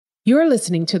You're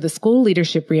listening to the School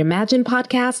Leadership Reimagined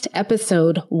podcast,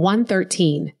 episode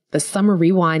 113, the Summer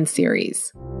Rewind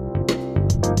series.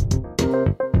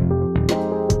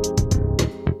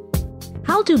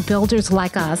 How do builders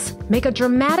like us make a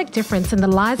dramatic difference in the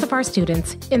lives of our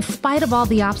students in spite of all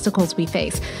the obstacles we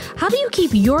face? How do you keep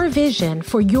your vision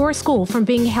for your school from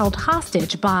being held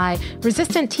hostage by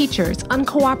resistant teachers,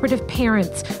 uncooperative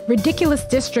parents, ridiculous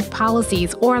district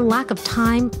policies, or a lack of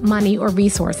time, money, or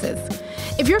resources?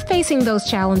 If you're facing those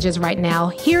challenges right now,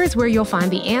 here's where you'll find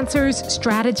the answers,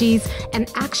 strategies, and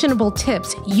actionable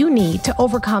tips you need to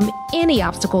overcome any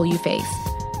obstacle you face.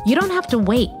 You don't have to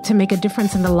wait to make a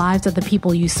difference in the lives of the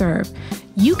people you serve.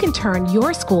 You can turn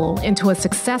your school into a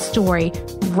success story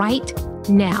right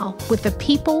now with the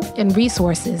people and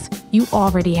resources you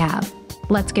already have.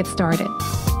 Let's get started.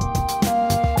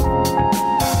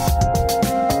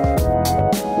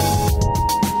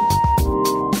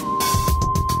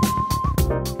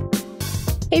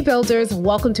 Hey builders,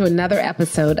 welcome to another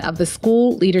episode of the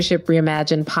School Leadership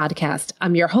Reimagined podcast.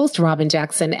 I'm your host, Robin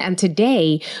Jackson, and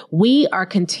today we are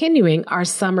continuing our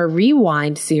Summer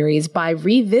Rewind series by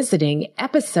revisiting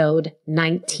episode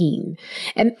 19.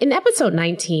 And in episode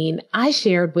 19, I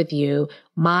shared with you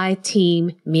my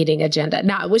team meeting agenda.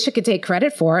 Now, I wish I could take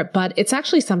credit for it, but it's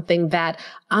actually something that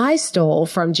I stole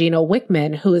from Gino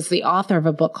Wickman, who is the author of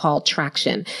a book called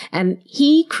Traction. And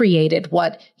he created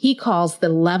what he calls the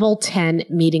Level 10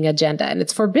 meeting agenda. And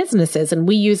it's for businesses, and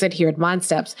we use it here at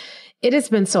MindSteps. It has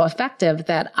been so effective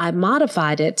that I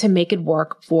modified it to make it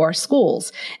work for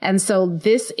schools. And so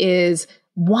this is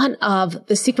one of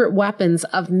the secret weapons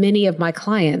of many of my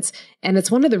clients. And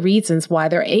it's one of the reasons why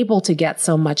they're able to get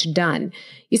so much done.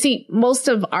 You see, most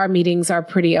of our meetings are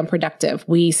pretty unproductive.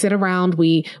 We sit around,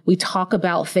 we talk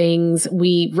about things,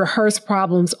 we rehearse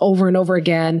problems over and over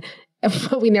again,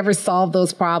 but we never solve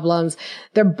those problems.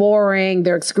 They're boring,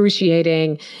 they're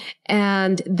excruciating.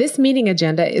 And this meeting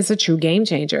agenda is a true game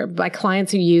changer. My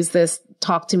clients who use this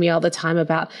talk to me all the time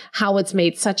about how it's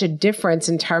made such a difference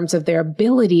in terms of their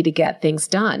ability to get things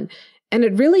done. And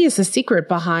it really is a secret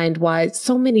behind why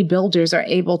so many builders are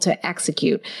able to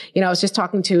execute. You know, I was just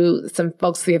talking to some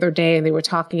folks the other day and they were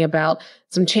talking about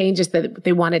some changes that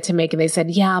they wanted to make. And they said,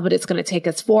 yeah, but it's going to take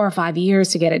us 4 or 5 years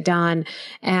to get it done.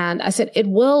 And I said, it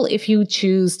will if you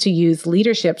choose to use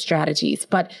leadership strategies.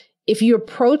 But if you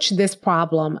approach this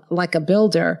problem like a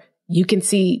builder, you can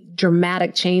see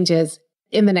dramatic changes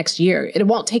in the next year. It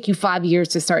won't take you 5 years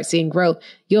to start seeing growth.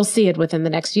 You'll see it within the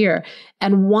next year.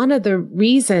 And one of the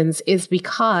reasons is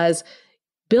because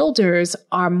builders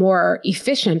are more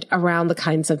efficient around the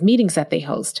kinds of meetings that they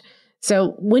host.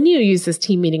 So when you use this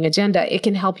team meeting agenda, it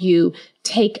can help you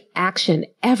take action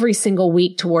every single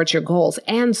week towards your goals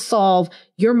and solve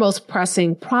your most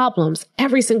pressing problems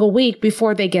every single week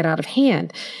before they get out of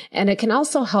hand. And it can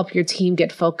also help your team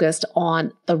get focused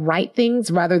on the right things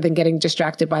rather than getting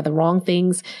distracted by the wrong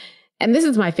things. And this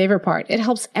is my favorite part. It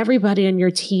helps everybody on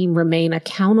your team remain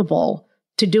accountable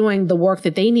to doing the work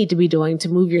that they need to be doing to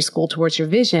move your school towards your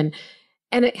vision.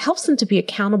 And it helps them to be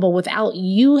accountable without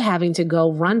you having to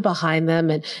go run behind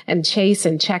them and chase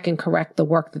and check and correct the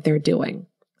work that they're doing.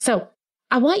 So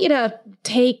I want you to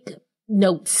take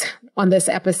notes on this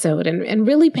episode and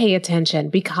really pay attention,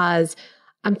 because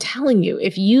I'm telling you,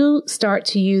 if you start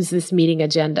to use this meeting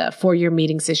agenda for your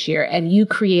meetings this year and you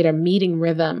create a meeting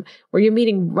rhythm where you're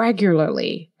meeting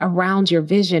regularly around your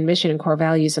vision, mission, and core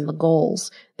values and the goals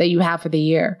that you have for the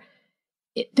year,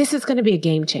 this is going to be a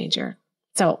game changer.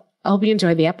 So I hope you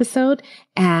enjoyed the episode,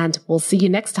 and we'll see you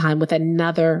next time with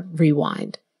another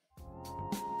rewind.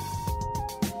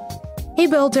 Hey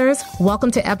builders, welcome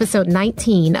to episode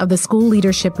 19 of the School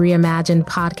Leadership Reimagined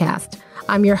podcast.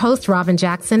 I'm your host, Robin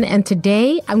Jackson, and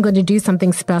today I'm going to do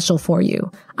something special for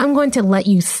you. I'm going to let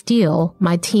you steal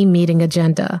my team meeting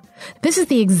agenda. This is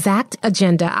the exact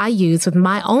agenda I use with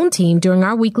my own team during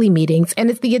our weekly meetings, and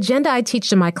it's the agenda I teach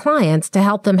to my clients to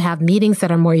help them have meetings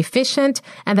that are more efficient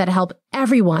and that help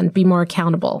everyone be more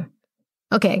accountable.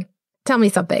 Okay, tell me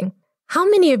something. How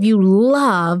many of you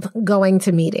love going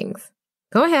to meetings?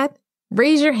 Go ahead.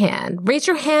 Raise your hand. Raise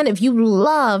your hand if you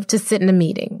love to sit in a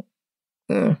meeting.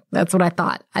 That's what I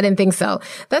thought. I didn't think so.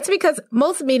 That's because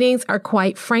most meetings are,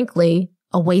 quite frankly,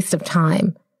 a waste of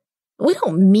time. We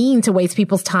don't mean to waste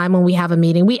people's time when we have a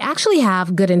meeting. We actually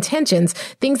have good intentions,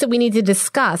 things that we need to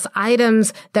discuss,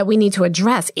 items that we need to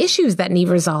address, issues that need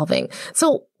resolving.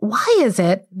 So why is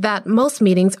it that most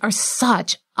meetings are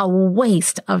such a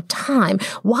waste of time?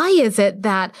 Why is it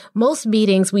that most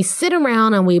meetings we sit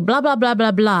around and we blah, blah, blah,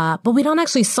 blah, blah, but we don't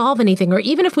actually solve anything? Or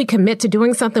even if we commit to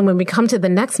doing something, when we come to the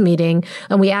next meeting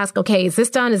and we ask, okay, is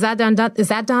this done? Is that done? Is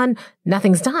that done?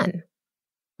 Nothing's done.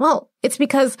 Well, it's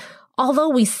because although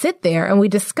we sit there and we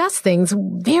discuss things,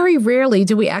 very rarely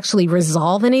do we actually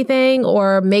resolve anything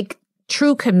or make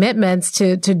true commitments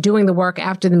to doing the work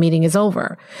after the meeting is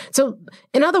over. So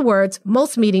in other words,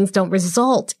 most meetings don't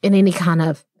result in any kind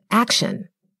of action.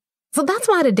 So that's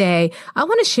why today I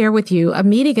want to share with you a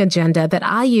meeting agenda that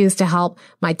I use to help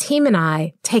my team and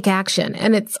I take action.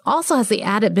 And it also has the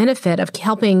added benefit of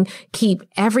helping keep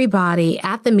everybody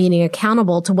at the meeting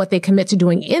accountable to what they commit to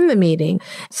doing in the meeting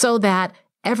so that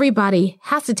everybody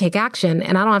has to take action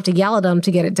and I don't have to yell at them to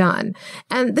get it done.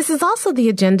 And this is also the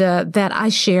agenda that I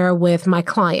share with my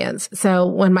clients. So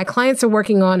when my clients are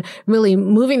working on really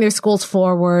moving their schools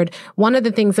forward, one of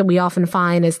the things that we often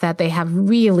find is that they have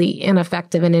really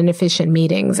ineffective and inefficient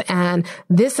meetings. And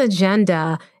this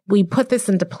agenda, we put this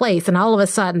into place and all of a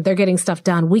sudden they're getting stuff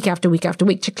done week after week after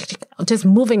week, just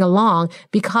moving along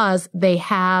because they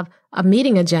have a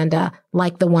meeting agenda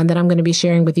like the one that I'm going to be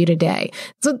sharing with you today.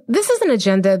 So this is an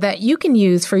agenda that you can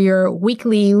use for your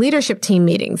weekly leadership team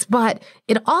meetings, but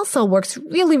it also works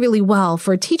really, really well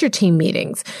for teacher team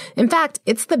meetings. In fact,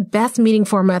 it's the best meeting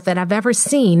format that I've ever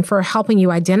seen for helping you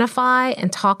identify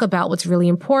and talk about what's really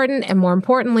important and, more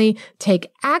importantly, take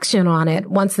action on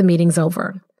it once the meeting's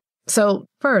over. So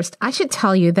first, I should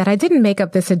tell you that I didn't make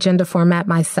up this agenda format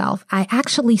myself. I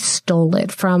actually stole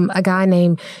it from a guy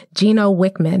named Gino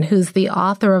Wickman, who's the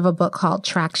author of a book called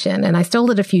Traction. And I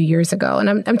stole it a few years ago. And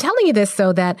I'm telling you this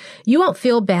so that you won't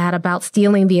feel bad about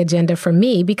stealing the agenda from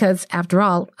me because, after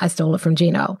all, I stole it from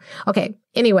Gino. Okay,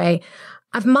 anyway,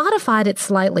 I've modified it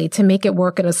slightly to make it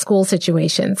work in a school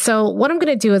situation. So what I'm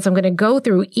going to do is I'm going to go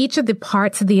through each of the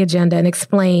parts of the agenda and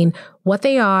explain what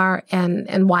they are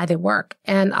and why they work.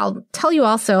 And I'll tell you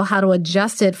also how to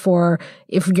adjust it for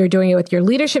if you're doing it with your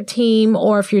leadership team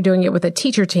or if you're doing it with a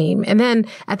teacher team. And then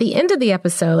at the end of the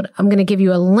episode, I'm going to give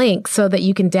you a link so that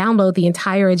you can download the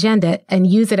entire agenda and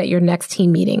use it at your next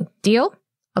team meeting. Deal?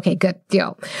 Okay, good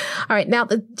deal. All right. Now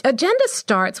the agenda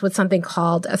starts with something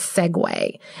called a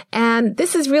segue. And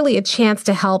this is really a chance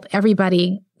to help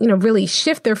everybody, really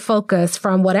shift their focus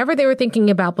from whatever they were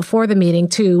thinking about before the meeting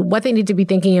to what they need to be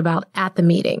thinking about at the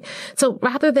meeting. So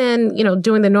rather than,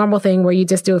 doing the normal thing where you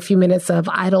just do a few minutes of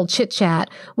idle chit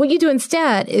chat, what you do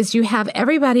instead is you have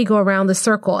everybody go around the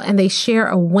circle and they share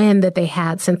a win that they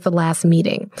had since the last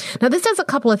meeting. Now, this does a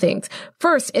couple of things.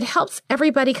 First, it helps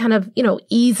everybody kind of,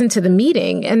 ease into the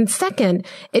meeting. And second,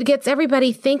 it gets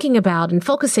everybody thinking about and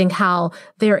focusing how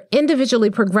they're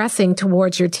individually progressing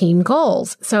towards your team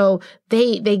goals. So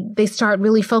they start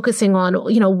really focusing on,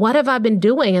 what have I been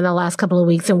doing in the last couple of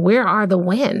weeks and where are the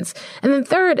wins? And then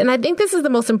third, and I think this is the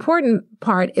most important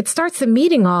part, it starts the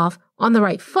meeting off on the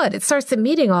right foot. It starts the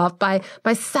meeting off by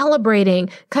celebrating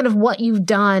kind of what you've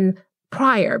done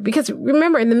prior. Because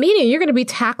remember, in the meeting, you're going to be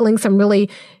tackling some really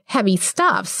heavy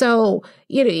stuff. So,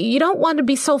 you don't want to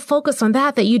be so focused on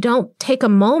that you don't take a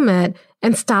moment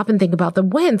and stop and think about the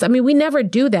wins. I mean, we never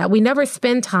do that. We never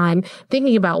spend time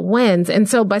thinking about wins. And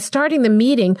so by starting the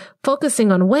meeting,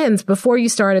 focusing on wins before you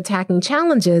start attacking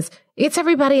challenges, it's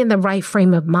everybody in the right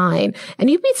frame of mind. And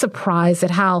you'd be surprised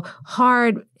at how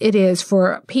hard it is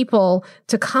for people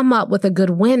to come up with a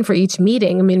good win for each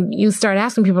meeting. I mean, you start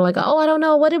asking people like, oh, I don't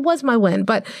know what it was my win,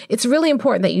 but it's really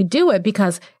important that you do it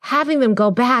because having them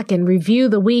go back and review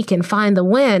the week and find the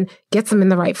win gets them in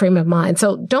the right frame of mind.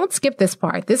 So don't skip this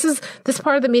part. This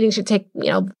part of the meeting should take,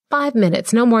 5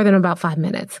 minutes, no more than about 5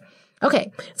 minutes.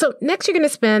 Okay, so next you're going to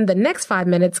spend the next 5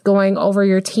 minutes going over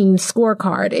your team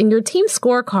scorecard. And your team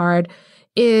scorecard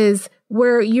is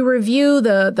where you review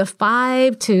the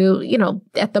 5 to,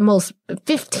 at the most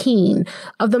 15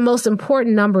 of the most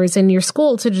important numbers in your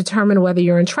school to determine whether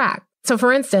you're on track. So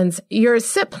for instance, your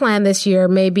SIP plan this year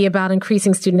may be about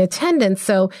increasing student attendance.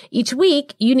 So each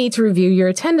week you need to review your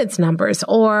attendance numbers,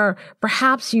 or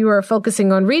perhaps you are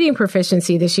focusing on reading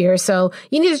proficiency this year. So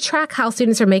you need to track how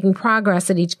students are making progress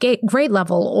at each grade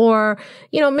level, or,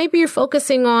 maybe you're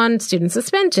focusing on student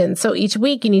suspension. So each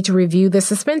week you need to review the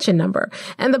suspension number.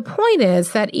 And the point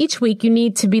is that each week you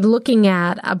need to be looking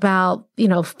at about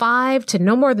 5 to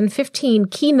no more than 15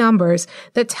 key numbers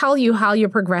that tell you how you're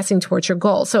progressing towards your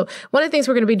goal. So one of the things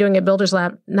we're going to be doing at Builders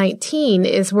Lab 19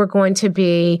 is we're going to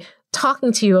be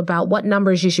talking to you about what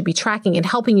numbers you should be tracking and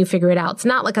helping you figure it out. It's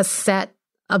not like a set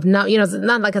of, it's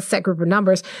not like a set group of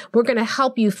numbers. We're going to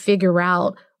help you figure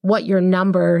out what your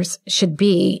numbers should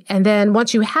be. And then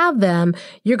once you have them,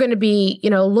 you're going to be,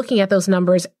 looking at those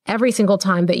numbers every single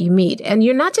time that you meet. And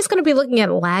you're not just going to be looking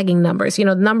at lagging numbers,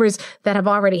 numbers that have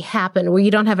already happened where you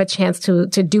don't have a chance to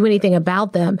do anything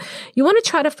about them. You want to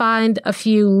try to find a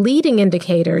few leading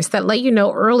indicators that let you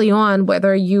know early on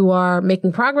whether you are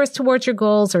making progress towards your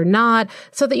goals or not,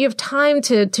 so that you have time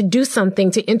to do something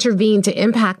to intervene, to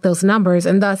impact those numbers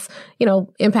and thus,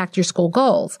 impact your school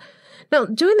goals. Now,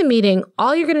 during the meeting,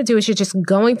 all you're going to do is you're just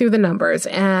going through the numbers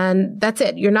and that's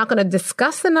it. You're not going to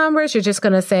discuss the numbers. You're just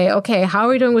going to say, okay, how are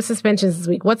we doing with suspensions this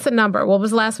week? What's the number? What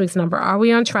was last week's number? Are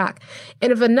we on track?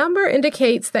 And if a number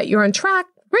indicates that you're on track,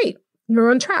 great, you're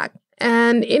on track.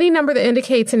 And any number that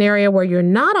indicates an area where you're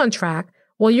not on track,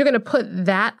 well, you're going to put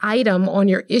that item on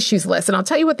your issues list. And I'll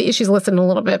tell you what the issues list in a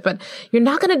little bit, but you're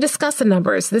not going to discuss the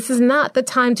numbers. This is not the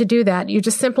time to do that. You're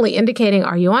just simply indicating,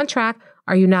 are you on track?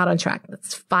 Are you not on track?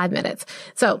 That's 5 minutes.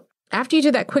 So after you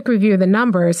do that quick review of the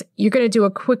numbers, you're going to do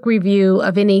a quick review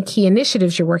of any key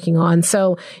initiatives you're working on.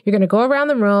 So you're going to go around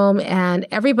the room and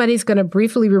everybody's going to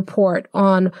briefly report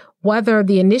on whether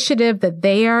the initiative that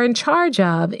they are in charge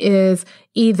of is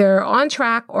either on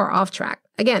track or off track.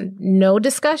 Again, no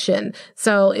discussion.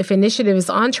 So if initiative is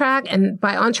on track, and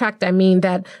by on track, I mean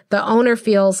that the owner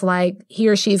feels like he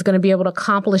or she is going to be able to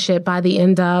accomplish it by the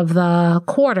end of the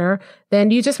quarter, then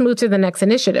you just move to the next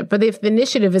initiative. But if the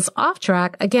initiative is off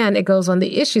track, again, it goes on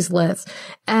the issues list.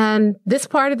 And this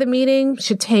part of the meeting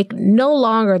should take no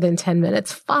longer than 10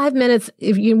 minutes. 5 minutes,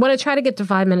 if you want to try to get to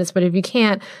 5 minutes, but if you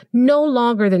can't, no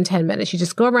longer than 10 minutes. You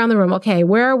just go around the room. Okay,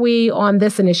 where are we on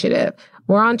this initiative?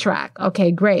 We're on track.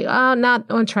 Okay, great.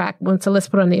 Not on track. So let's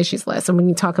put on the issues list and we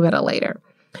can talk about it later.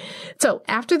 So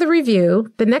after the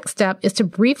review, the next step is to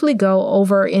briefly go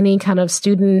over any kind of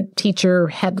student-teacher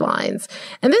headlines.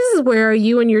 And this is where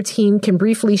you and your team can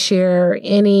briefly share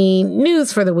any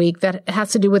news for the week that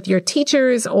has to do with your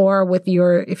teachers or with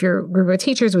if you're a group of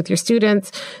teachers, with your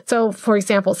students. So for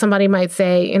example, somebody might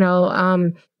say,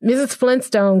 Mrs.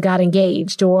 Flintstone got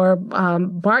engaged, or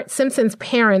Bart Simpson's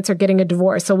parents are getting a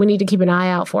divorce, so we need to keep an eye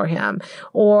out for him.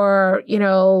 Or,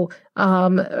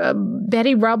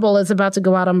 Betty Rubble is about to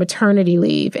go out on maternity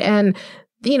leave. And,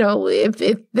 if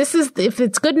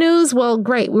it's good news, well,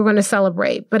 great, we're going to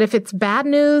celebrate. But if it's bad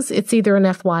news, it's either an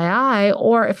FYI,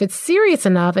 or if it's serious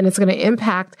enough and it's going to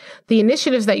impact the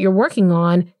initiatives that you're working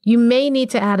on, you may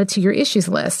need to add it to your issues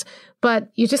list.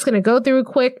 But you're just going to go through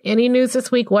quick, any news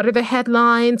this week. What are the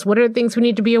headlines? What are the things we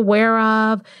need to be aware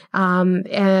of?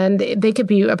 And they could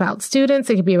be about students.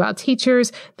 They could be about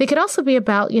teachers. They could also be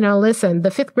about, listen, the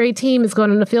 5th grade team is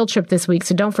going on a field trip this week,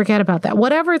 so don't forget about that.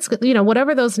 Whatever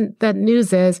that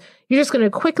news is, you're just going to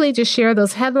quickly just share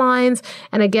those headlines.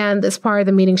 And again, this part of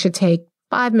the meeting should take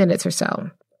 5 minutes or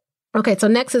so. Okay, so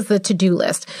next is the to-do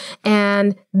list.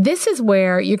 And this is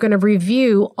where you're going to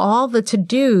review all the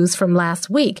to-dos from last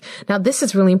week. Now, this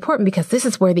is really important because this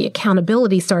is where the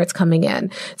accountability starts coming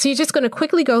in. So you're just going to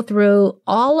quickly go through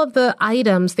all of the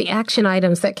items, the action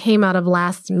items that came out of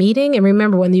last meeting. And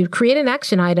remember, when you create an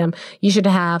action item, you should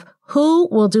have who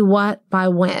will do what by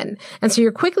when. And so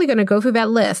you're quickly going to go through that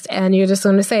list and you're just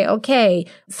going to say, okay,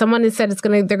 someone has said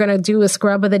they're going to do a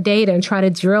scrub of the data and try to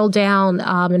drill down,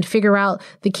 and figure out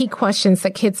the key questions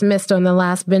that kids missed on the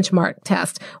last benchmark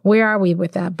test. Where are we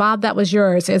with that? Bob, that was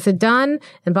yours. Is it done?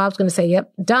 And Bob's going to say,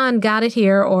 yep, done, got it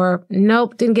here, or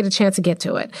nope, didn't get a chance to get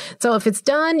to it. So if it's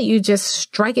done, you just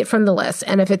strike it from the list.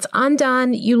 And if it's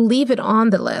undone, you leave it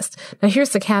on the list. Now here's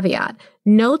the caveat.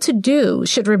 No to-do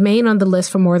should remain on the list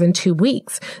for more than 2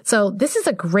 weeks. So this is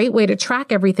a great way to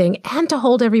track everything and to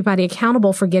hold everybody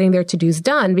accountable for getting their to-dos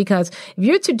done. Because if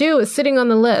your to-do is sitting on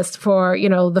the list for,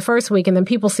 the first week and then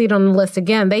people see it on the list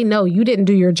again, they know you didn't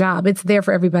do your job. It's there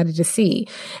for everybody to see.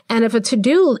 And if a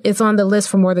to-do is on the list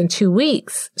for more than 2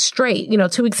 weeks straight,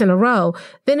 2 weeks in a row,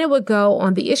 then it would go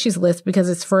on the issues list because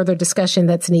it's further discussion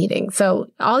that's needing.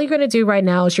 So all you're going to do right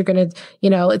now is you're going to,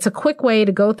 it's a quick way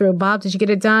to go through. Bob, did you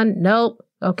get it done? Nope.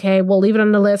 Okay, we'll leave it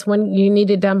on the list when you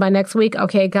need it done by next week.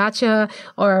 Okay, gotcha.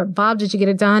 Or Bob, did you get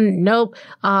it done? Nope.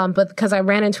 But because I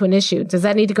ran into an issue. Does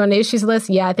that need to go on the issues list?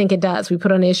 Yeah, I think it does. We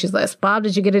put on the issues list. Bob,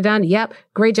 did you get it done? Yep.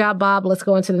 Great job, Bob. Let's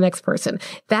go on to the next person.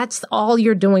 That's all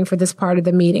you're doing for this part of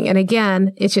the meeting. And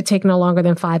again, it should take no longer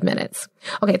than 5 minutes.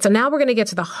 Okay, so now we're going to get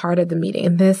to the heart of the meeting,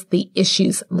 and the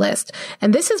issues list.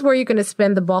 And this is where you're going to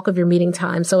spend the bulk of your meeting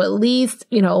time. So at least,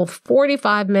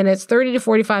 45 minutes, 30 to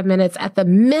 45 minutes at the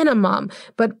minimum,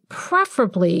 but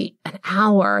preferably an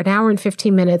hour and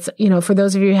 15 minutes, for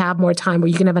those of you who have more time where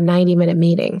you can have a 90-minute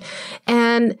meeting.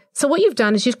 And so what you've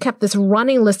done is you've kept this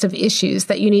running list of issues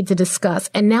that you need to discuss.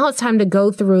 And now it's time to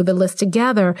go through the list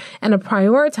together and to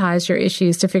prioritize your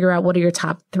issues to figure out what are your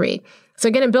top 3. So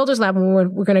again, in Builders Lab,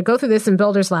 when we're going to go through this in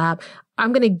Builders Lab,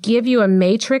 I'm going to give you a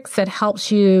matrix that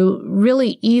helps you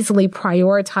really easily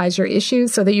prioritize your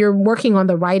issues so that you're working on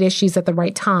the right issues at the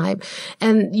right time.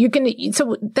 And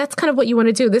so that's kind of what you want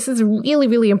to do. This is really,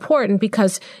 really important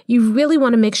because you really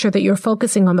want to make sure that you're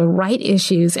focusing on the right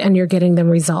issues and you're getting them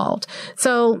resolved.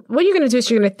 So what you're going to do is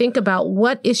you're going to think about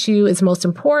what issue is most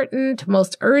important,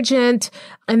 most urgent,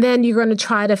 and then you're going to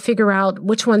try to figure out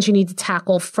which ones you need to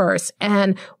tackle first.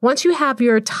 And once you have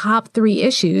your top 3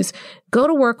 issues, go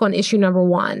to work on issue number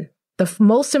 1. The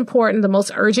most important, the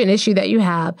most urgent issue that you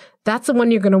have, that's the one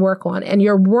you're going to work on. And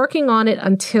you're working on it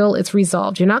until it's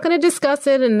resolved. You're not going to discuss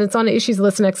it and it's on the issues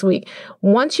list next week.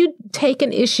 Once you take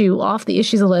an issue off the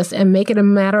issues list and make it a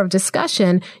matter of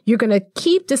discussion, you're going to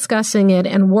keep discussing it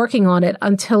and working on it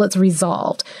until it's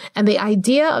resolved. And the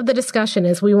idea of the discussion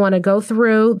is we want to go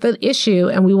through the issue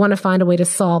and we want to find a way to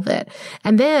solve it.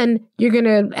 And then you're going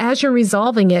to, as you're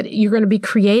resolving it, you're going to be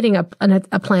creating a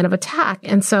plan of attack.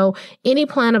 And so any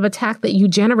plan of attack that you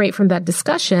generate from that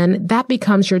discussion, that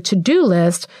becomes your to-do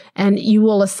list, and you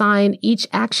will assign each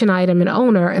action item an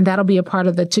owner, and that'll be a part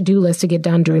of the to-do list to get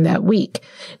done during that week.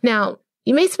 Now,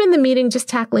 you may spend the meeting just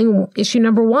tackling issue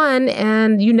number 1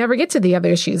 and you never get to the other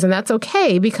issues, and that's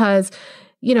okay because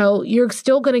you're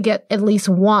still going to get at least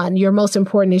one, your most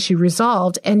important issue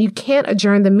resolved, and you can't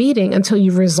adjourn the meeting until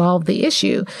you've resolved the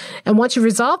issue. And once you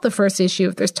resolve the first issue,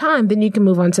 if there's time, then you can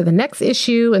move on to the next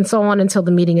issue and so on until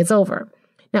the meeting is over.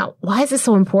 Now, why is this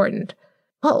so important?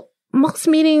 Well, most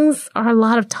meetings are a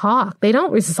lot of talk. They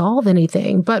don't resolve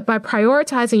anything, but by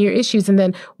prioritizing your issues and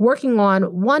then working on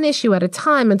one issue at a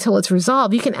time until it's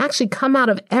resolved, you can actually come out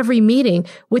of every meeting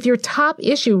with your top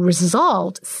issue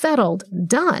resolved, settled,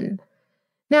 done.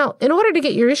 Now, in order to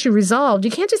get your issue resolved,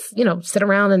 you can't just, sit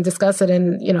around and discuss it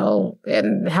and,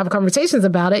 and have conversations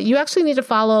about it. You actually need to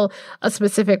follow a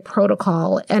specific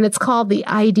protocol, and it's called the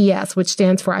IDS, which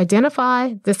stands for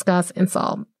Identify, Discuss, and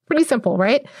Solve. Pretty simple,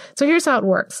 right? So here's how it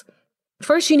works.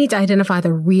 First, you need to identify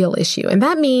the real issue. And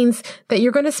that means that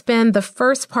you're going to spend the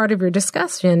first part of your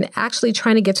discussion actually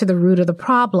trying to get to the root of the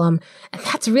problem. And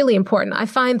that's really important. I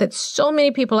find that so many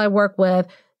people I work with,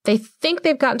 they think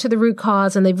they've gotten to the root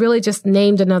cause and they've really just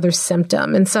named another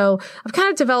symptom. And so I've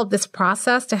kind of developed this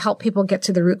process to help people get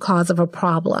to the root cause of a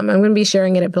problem. I'm going to be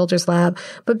sharing it at Builders Lab.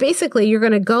 But basically, you're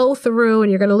going to go through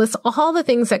and you're going to list all the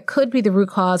things that could be the root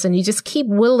cause, and you just keep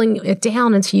whittling it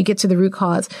down until you get to the root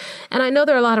cause. And I know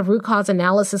there are a lot of root cause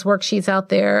analysis worksheets out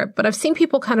there, but I've seen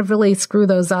people kind of really screw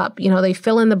those up. They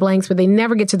fill in the blanks, but they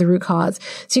never get to the root cause.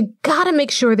 So you got to make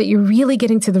sure that you're really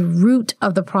getting to the root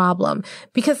of the problem,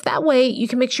 because that way you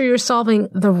can make sure you're solving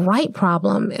the right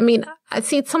problem. I mean, I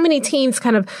see so many teams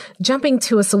kind of jumping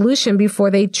to a solution before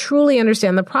they truly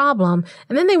understand the problem,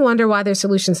 and then they wonder why their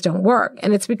solutions don't work.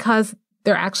 And it's because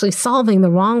they're actually solving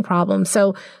the wrong problem.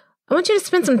 So I want you to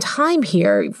spend some time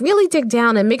here, really dig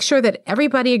down and make sure that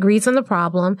everybody agrees on the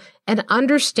problem and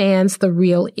understands the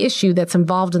real issue that's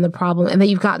involved in the problem and that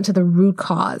you've gotten to the root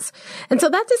cause. And so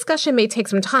that discussion may take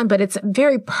some time, but it's a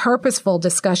very purposeful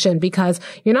discussion because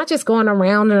you're not just going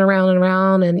around and around and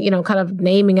around and, kind of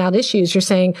naming out issues. You're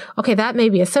saying, okay, that may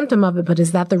be a symptom of it, but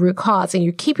is that the root cause? And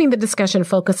you're keeping the discussion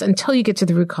focused until you get to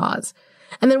the root cause.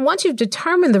 And then once you've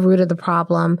determined the root of the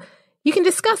problem, you can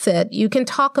discuss it. You can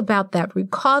talk about that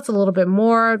root cause a little bit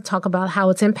more, talk about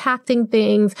how it's impacting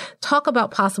things, talk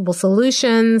about possible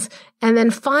solutions. And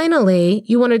then finally,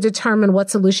 you want to determine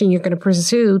what solution you're going to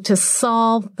pursue to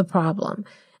solve the problem.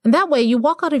 And that way you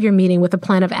walk out of your meeting with a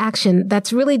plan of action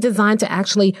that's really designed to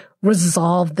actually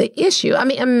resolve the issue. I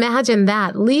mean, imagine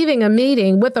that, leaving a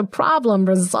meeting with a problem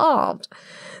resolved.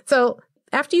 So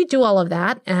after you do all of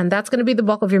that, and that's going to be the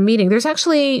bulk of your meeting, there's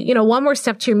actually, one more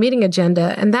step to your meeting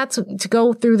agenda, and that's to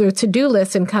go through the to-do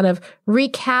list and kind of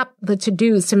recap the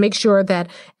to-dos to make sure that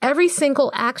every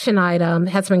single action item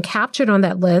has been captured on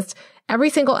that list. Every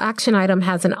single action item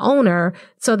has an owner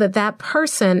so that that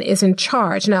person is in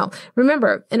charge. Now,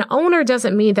 remember, an owner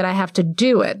doesn't mean that I have to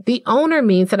do it. The owner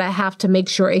means that I have to make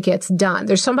sure it gets done.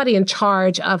 There's somebody in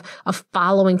charge of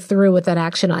following through with that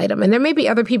action item. And there may be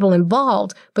other people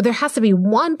involved, but there has to be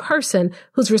one person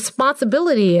whose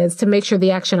responsibility is to make sure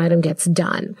the action item gets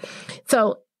done.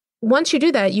 So once you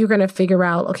do that, you're going to figure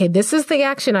out, okay, this is the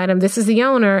action item, this is the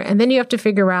owner, and then you have to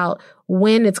figure out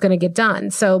when it's going to get done.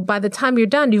 So by the time you're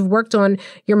done, you've worked on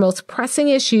your most pressing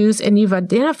issues and you've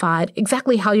identified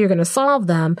exactly how you're going to solve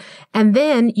them. And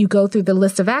then you go through the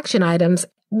list of action items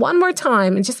one more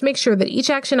time and just make sure that each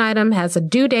action item has a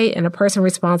due date and a person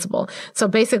responsible. So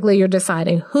basically you're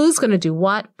deciding who's going to do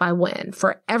what by when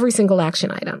for every single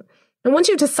action item. And once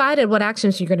you've decided what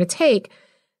actions you're going to take,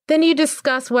 Then you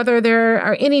discuss whether there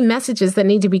are any messages that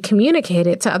need to be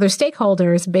communicated to other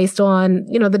stakeholders based on,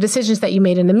 the decisions that you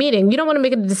made in the meeting. You don't want to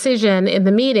make a decision in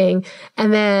the meeting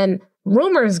and then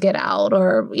rumors get out,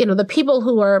 or, the people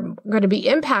who are going to be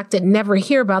impacted never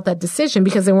hear about that decision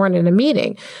because they weren't in a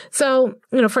meeting. So,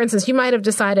 for instance, you might have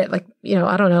decided,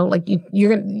 I don't know, one of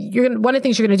the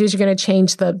things you're going to do is you're going to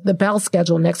change the bell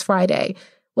schedule next Friday.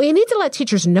 Well, you need to let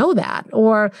teachers know that,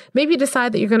 or maybe you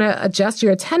decide that you're going to adjust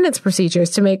your attendance procedures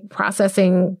to make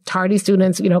processing tardy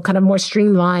students, kind of more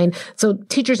streamlined. So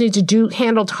teachers need to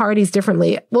handle tardies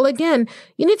differently. Well, again,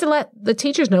 you need to let the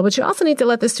teachers know, but you also need to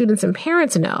let the students and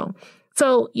parents know.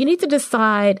 So you need to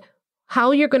decide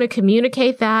how you're going to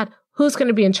communicate that, who's going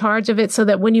to be in charge of it, so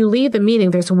that when you leave the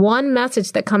meeting, there's one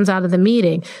message that comes out of the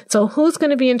meeting. So who's going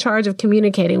to be in charge of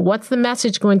communicating? What's the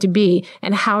message going to be?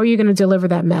 And how are you going to deliver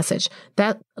that message?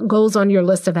 That goes on your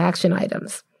list of action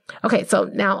items. Okay, so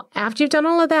now after you've done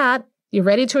all of that, you're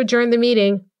ready to adjourn the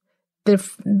meeting. The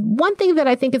one thing that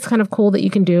I think is kind of cool that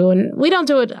you can do, and we don't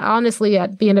do it honestly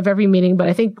at the end of every meeting, but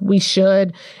I think we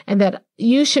should, and that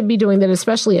you should be doing that,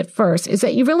 especially at first, is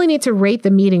that you really need to rate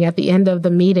the meeting at the end of the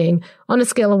meeting on a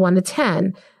scale of 1 to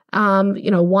 10.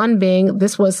 1 being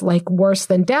this was like worse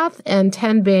than death, and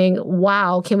 10 being,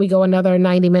 wow, can we go another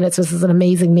 90 minutes? This is an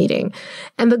amazing meeting.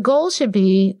 And the goal should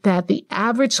be that the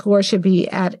average score should be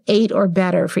at 8 or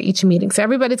better for each meeting. So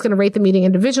everybody's going to rate the meeting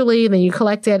individually, then you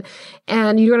collect it,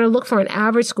 and you're going to look for an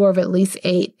average score of at least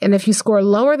 8. And if you score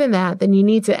lower than that, then you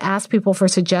need to ask people for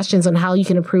suggestions on how you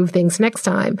can improve things next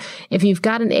time. If you've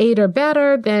got an 8 or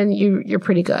better, then you're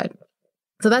pretty good.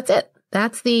 So that's it.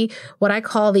 That's what I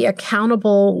call the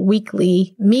accountable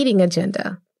weekly meeting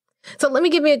agenda. So let me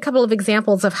give you a couple of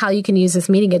examples of how you can use this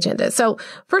meeting agenda. So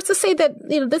first, let's say that,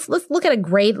 let's look at a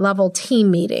grade level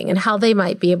team meeting and how they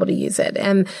might be able to use it.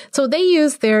 And so they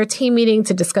use their team meeting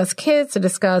to discuss kids, to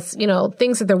discuss,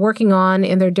 things that they're working on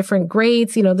in their different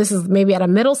grades. This is maybe at a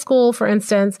middle school, for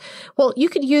instance. Well, you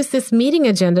could use this meeting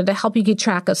agenda to help you keep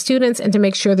track of students and to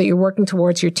make sure that you're working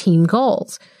towards your team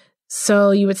goals.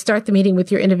 So you would start the meeting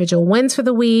with your individual wins for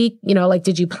the week.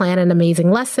 Did you plan an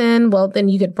amazing lesson? Well, then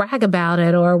you could brag about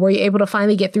it. Or were you able to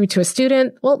finally get through to a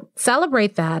student? Well,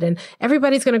 celebrate that. And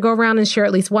everybody's going to go around and share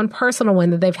at least one personal win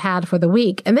that they've had for the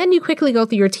week. And then you quickly go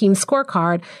through your team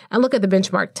scorecard and look at the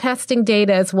benchmark testing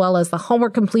data, as well as the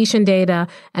homework completion data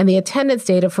and the attendance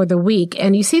data for the week.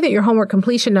 And you see that your homework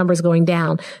completion number is going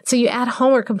down. So you add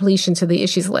homework completion to the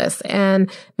issues list.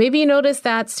 And maybe you notice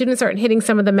that students aren't hitting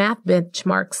some of the math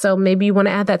benchmarks. So maybe you want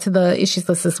to add that to the issues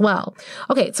list as well.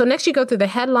 Okay, so next you go through the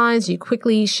headlines. You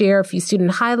quickly share a few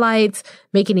student highlights,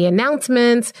 make any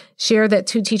announcements, share that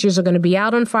 2 teachers are going to be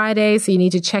out on Friday, so you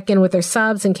need to check in with their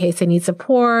subs in case they need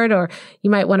support, or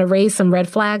you might want to raise some red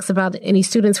flags about any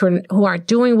students who aren't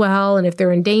doing well and if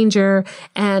they're in danger.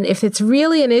 And if it's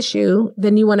really an issue,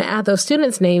 then you want to add those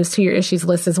students' names to your issues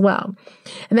list as well.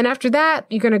 And then after that,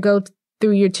 you're going to go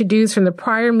through your to-dos from the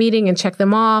prior meeting and check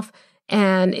them off.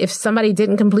 And if somebody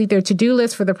didn't complete their to-do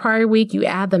list for the prior week, you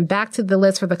add them back to the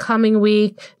list for the coming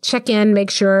week, check in, make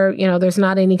sure, there's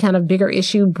not any kind of bigger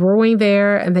issue brewing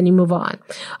there, and then you move on.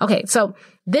 Okay, so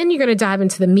then you're going to dive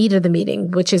into the meat of the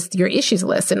meeting, which is your issues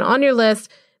list. And on your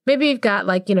list, maybe you've got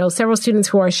several students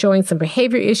who are showing some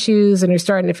behavior issues and are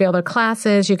starting to fail their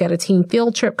classes. You've got a team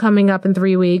field trip coming up in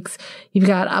 3 weeks. You've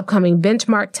got upcoming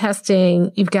benchmark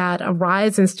testing. You've got a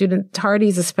rise in student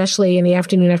tardies, especially in the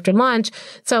afternoon after lunch.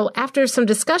 So after some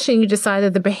discussion, you decide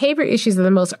that the behavior issues are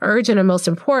the most urgent and most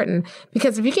important,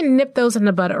 because if you can nip those in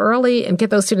the bud early and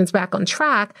get those students back on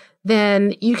track,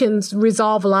 then you can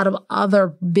resolve a lot of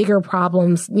other bigger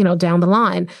problems, down the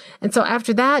line. And so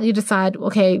after that, you decide,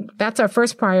 okay, that's our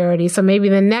first priority. So maybe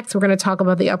then next we're going to talk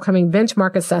about the upcoming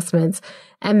benchmark assessments.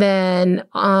 And then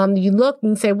you look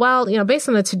and say, well, based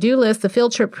on the to-do list, the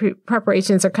field trip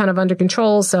preparations are kind of under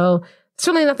control. So it's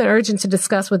really nothing urgent to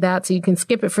discuss with that, so you can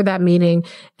skip it for that meeting.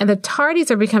 And the tardies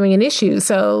are becoming an issue.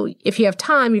 So if you have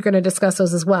time, you're going to discuss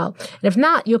those as well. And if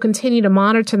not, you'll continue to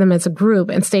monitor them as a group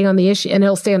and stay on the issue, and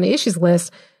it'll stay on the issues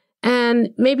list. And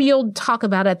maybe you'll talk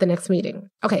about it at the next meeting.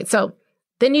 Okay, so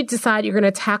then you decide you're going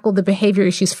to tackle the behavior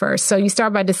issues first. So you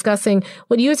start by discussing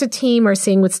what you as a team are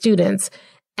seeing with students.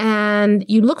 And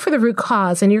you look for the root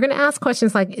cause, and you're going to ask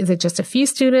questions like, is it just a few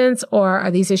students, or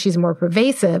are these issues more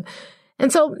pervasive?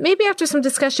 And so maybe after some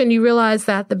discussion, you realize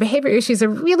that the behavior issues are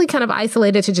really kind of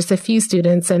isolated to just a few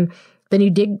students. And then you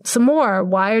dig some more.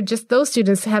 Why are just those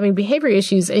students having behavior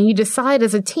issues? And you decide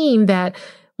as a team that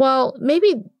Well,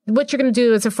 maybe what you're going to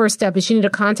do as a first step is you need to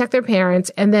contact their parents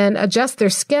and then adjust their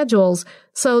schedules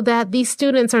so that these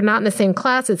students are not in the same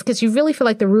classes, because you really feel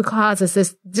like the root cause is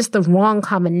this just the wrong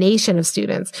combination of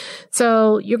students.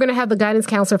 So you're going to have the guidance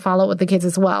counselor follow up with the kids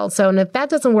as well. So, and if that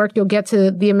doesn't work, you'll get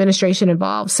to the administration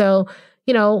involved. So,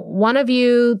 one of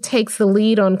you takes the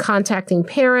lead on contacting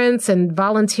parents and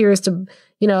volunteers to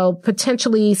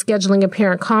potentially scheduling a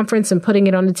parent conference and putting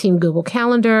it on the team Google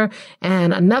Calendar.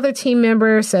 And another team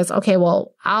member says, okay,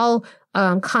 well, I'll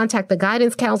contact the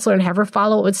guidance counselor and have her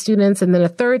follow up with students. And then a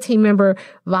third team member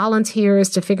volunteers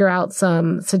to figure out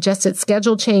some suggested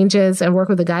schedule changes and work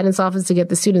with the guidance office to get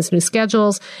the students new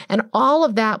schedules. And all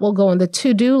of that will go on the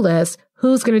to-do list.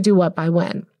 Who's going to do what by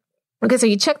when? Okay, so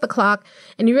you check the clock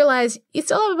and you realize you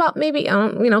still have about maybe,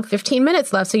 15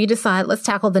 minutes left. So you decide, let's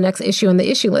tackle the next issue on the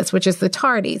issue list, which is the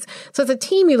tardies. So as a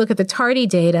team, you look at the tardy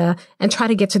data and try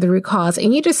to get to the root cause.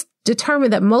 And you just determine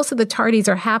that most of the tardies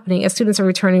are happening as students are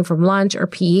returning from lunch or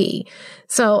PE.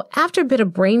 So after a bit of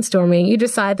brainstorming, you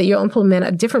decide that you'll implement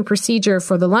a different procedure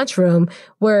for the lunchroom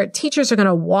where teachers are going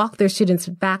to walk their students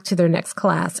back to their next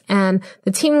class. And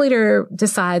the team leader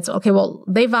decides, okay, well,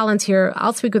 they volunteer.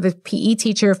 I'll speak with the PE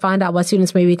teacher, find out what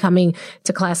students may be coming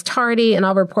to class tardy, and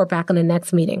I'll report back on the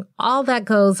next meeting. All that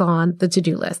goes on the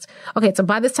to-do list. Okay, so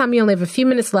by this time, you only have a few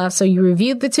minutes left. So you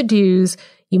reviewed the to-dos.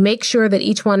 You make sure that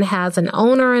each one has an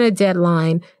owner and a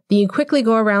deadline. Then you quickly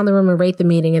go around the room and rate the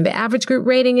meeting. And the average group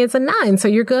rating is a 9. So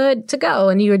you're good to go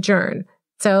and you adjourn.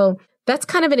 So that's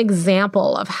kind of an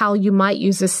example of how you might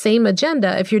use the same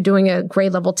agenda if you're doing a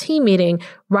grade level team meeting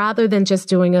rather than just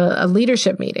doing a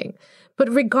leadership meeting. But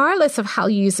regardless of how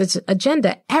you use this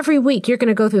agenda, every week you're going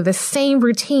to go through the same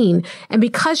routine. And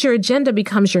because your agenda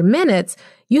becomes your minutes,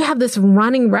 you have this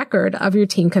running record of your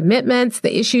team commitments,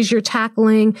 the issues you're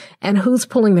tackling, and who's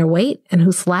pulling their weight and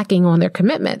who's slacking on their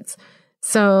commitments.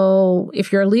 So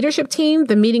if you're a leadership team,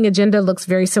 the meeting agenda looks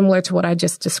very similar to what I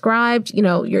just described.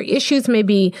 Your issues may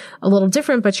be a little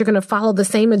different, but you're going to follow the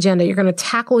same agenda. You're going to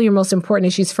tackle your most important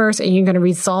issues first, and you're going to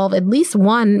resolve at least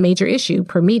one major issue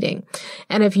per meeting.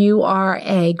 And if you are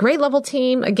a grade level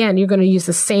team, again, you're going to use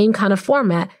the same kind of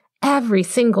format every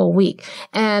single week.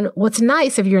 And what's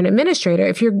nice if you're an administrator,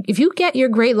 if you get your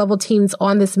grade level teams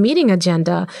on this meeting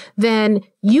agenda, then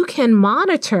you can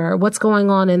monitor what's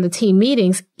going on in the team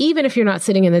meetings, even if you're not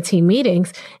sitting in the team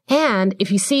meetings. And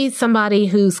if you see somebody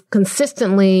who's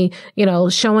consistently,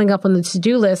 showing up on the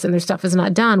to-do list and their stuff is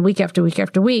not done week after week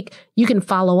after week, you can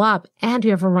follow up and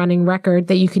you have a running record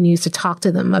that you can use to talk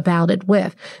to them about it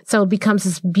with. So it becomes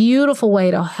this beautiful way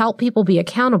to help people be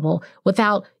accountable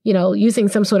without, using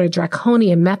some sort of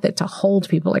draconian method to hold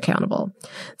people accountable.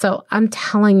 So I'm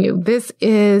telling you, this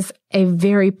is a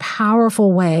very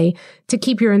powerful way to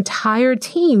keep your entire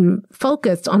team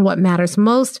focused on what matters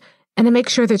most and to make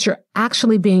sure that you're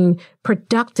actually being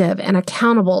productive and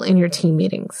accountable in your team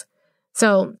meetings.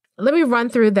 So let me run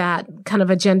through that kind of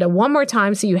agenda one more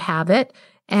time so you have it.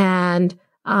 And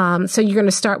so you're going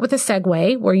to start with a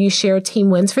segue where you share team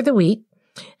wins for the week.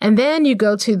 And then you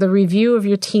go to the review of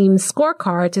your team's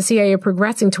scorecard to see how you're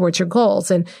progressing towards your goals.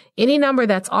 And any number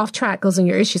that's off track goes in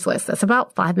your issues list. That's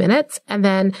about 5 minutes. And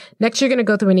then next, you're going to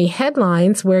go through any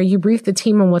headlines where you brief the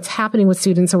team on what's happening with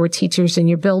students or teachers in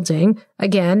your building.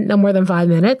 Again, no more than 5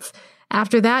 minutes.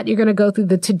 After that, you're going to go through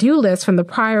the to-do list from the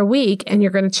prior week, and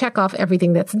you're going to check off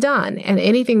everything that's done. And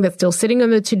anything that's still sitting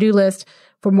on the to-do list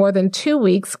for more than 2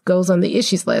 weeks goes on the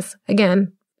issues list.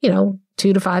 Again, 2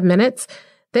 to 5 minutes.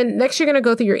 Then next, you're going to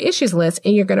go through your issues list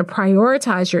and you're going to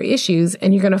prioritize your issues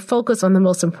and you're going to focus on the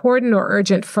most important or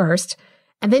urgent first.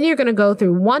 And then you're going to go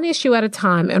through one issue at a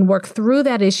time and work through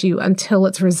that issue until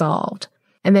it's resolved.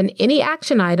 And then any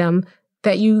action item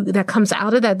that comes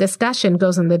out of that discussion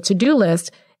goes on the to-do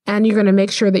list, and you're going to make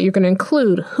sure that you're going to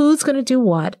include who's going to do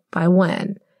what by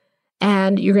when.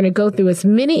 And you're going to go through as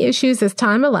many issues as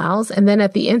time allows. And then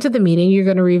at the end of the meeting, you're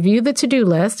going to review the to-do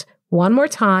list one more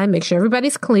time, make sure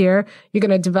everybody's clear. You're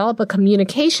going to develop a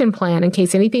communication plan in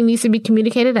case anything needs to be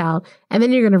communicated out. And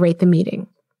then you're going to rate the meeting.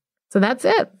 So that's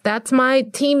it. That's my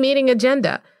team meeting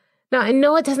agenda. Now, I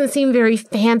know it doesn't seem very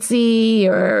fancy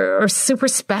or super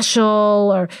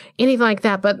special or anything like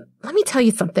that, but let me tell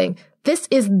you something. This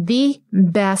is the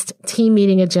best team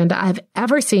meeting agenda I've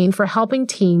ever seen for helping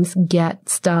teams get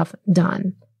stuff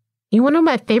done. You want to know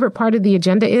my favorite part of the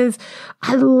agenda is?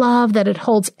 I love that it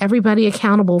holds everybody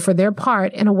accountable for their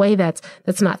part in a way that's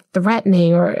not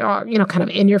threatening or kind of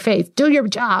in your face. Do your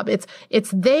job.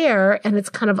 It's there and it's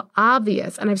kind of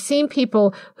obvious. And I've seen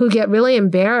people who get really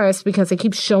embarrassed because they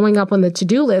keep showing up on the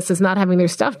to-do list as not having their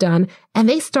stuff done, and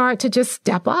they start to just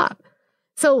step up.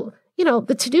 So,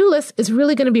 the to-do list is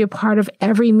really going to be a part of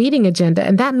every meeting agenda.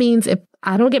 And that means if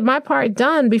I don't get my part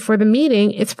done before the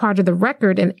meeting, it's part of the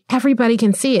record and everybody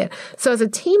can see it. So as a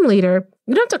team leader,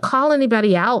 you don't have to call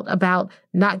anybody out about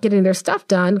not getting their stuff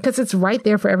done because it's right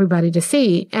there for everybody to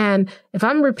see. And if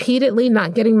I'm repeatedly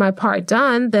not getting my part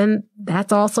done, then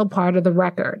that's also part of the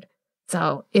record.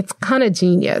 So it's kind of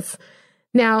genius.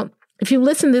 Now, if you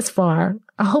listen this far,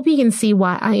 I hope you can see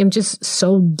why I am just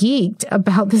so geeked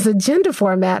about this agenda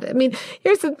format. I mean,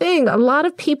 here's the thing. A lot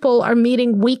of people are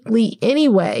meeting weekly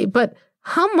anyway, but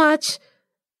how much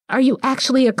are you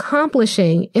actually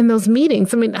accomplishing in those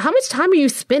meetings? I mean, how much time are you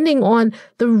spending on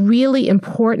the really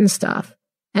important stuff?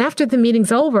 And after the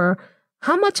meeting's over,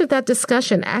 how much of that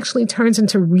discussion actually turns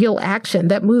into real action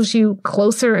that moves you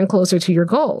closer and closer to your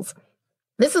goals?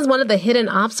 This is one of the hidden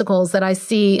obstacles that I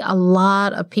see a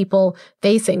lot of people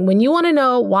facing. When you want to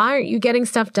know why aren't you getting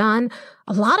stuff done,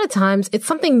 a lot of times it's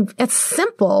something as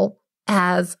simple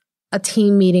as a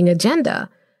team meeting agenda.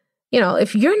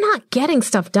 If you're not getting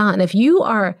stuff done, if you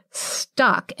are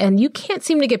stuck and you can't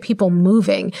seem to get people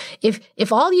moving,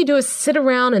 if all you do is sit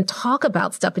around and talk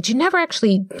about stuff, but you never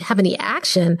actually have any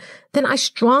action, then I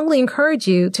strongly encourage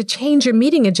you to change your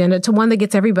meeting agenda to one that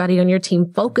gets everybody on your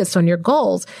team focused on your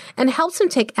goals and helps them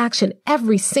take action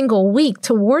every single week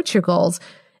towards your goals.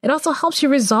 It also helps you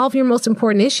resolve your most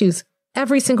important issues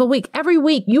every single week. Every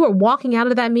week you are walking out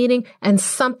of that meeting and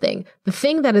the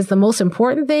thing that is the most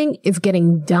important thing is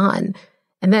getting done.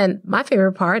 And then my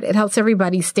favorite part, it helps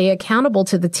everybody stay accountable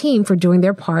to the team for doing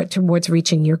their part towards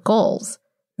reaching your goals.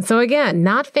 So again,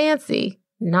 not fancy,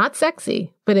 not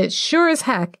sexy, but it sure as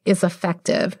heck is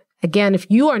effective. Again, if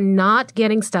you are not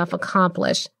getting stuff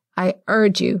accomplished, I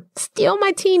urge you, steal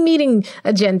my team meeting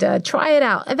agenda, try it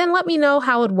out, and then let me know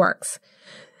how it works.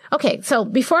 Okay, so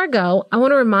before I go, I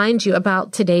want to remind you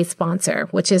about today's sponsor,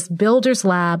 which is Builders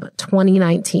Lab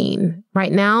 2019.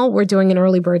 Right now, we're doing an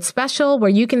early bird special where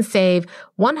you can save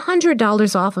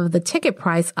 $100 off of the ticket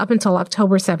price up until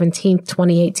October 17th,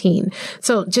 2018.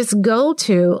 So just go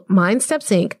to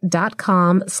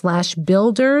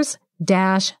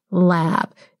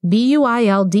mindstepsinc.com/builders-lab.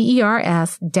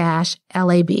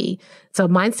 BUILDERS-LAB. So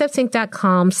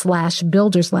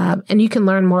mindstepsinc.com/builderslab, and you can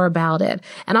learn more about it.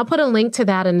 And I'll put a link to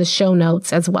that in the show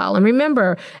notes as well. And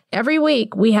remember, every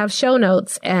week we have show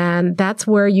notes, and that's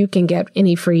where you can get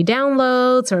any free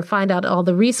downloads or find out all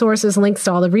the resources, links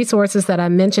to all the resources that I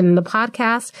mentioned in the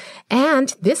podcast.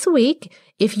 And this week,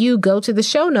 if you go to the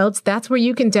show notes, that's where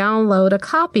you can download a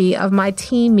copy of my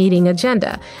team meeting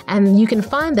agenda. And you can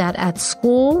find that at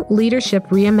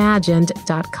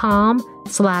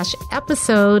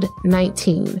schoolleadershipreimagined.com/episode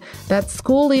 19. That's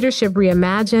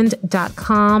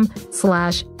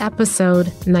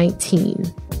schoolleadershipreimagined.com/episode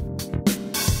 19.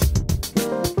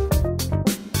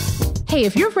 Hey,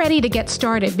 if you're ready to get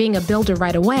started being a builder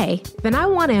right away, then I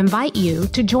want to invite you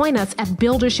to join us at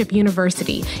Buildership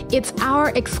University. It's our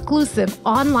exclusive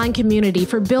online community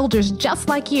for builders just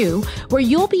like you, where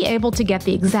you'll be able to get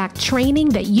the exact training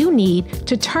that you need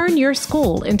to turn your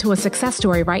school into a success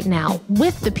story right now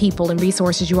with the people and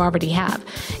resources you already have.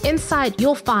 Inside,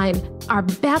 you'll find our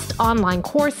best online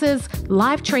courses,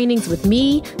 live trainings with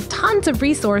me, tons of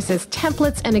resources,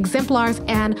 templates, and exemplars,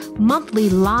 and monthly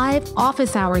live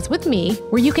office hours with me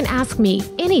where you can ask me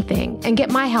anything and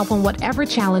get my help on whatever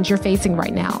challenge you're facing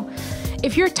right now.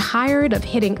 If you're tired of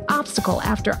hitting obstacle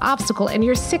after obstacle and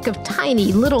you're sick of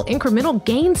tiny little incremental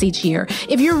gains each year,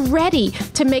 if you're ready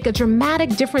to make a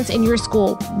dramatic difference in your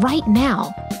school right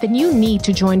now, then you need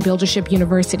to join Buildership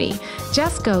University.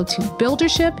 Just go to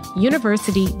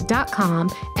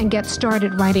buildershipuniversity.com and get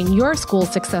started writing your school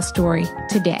success story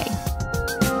today.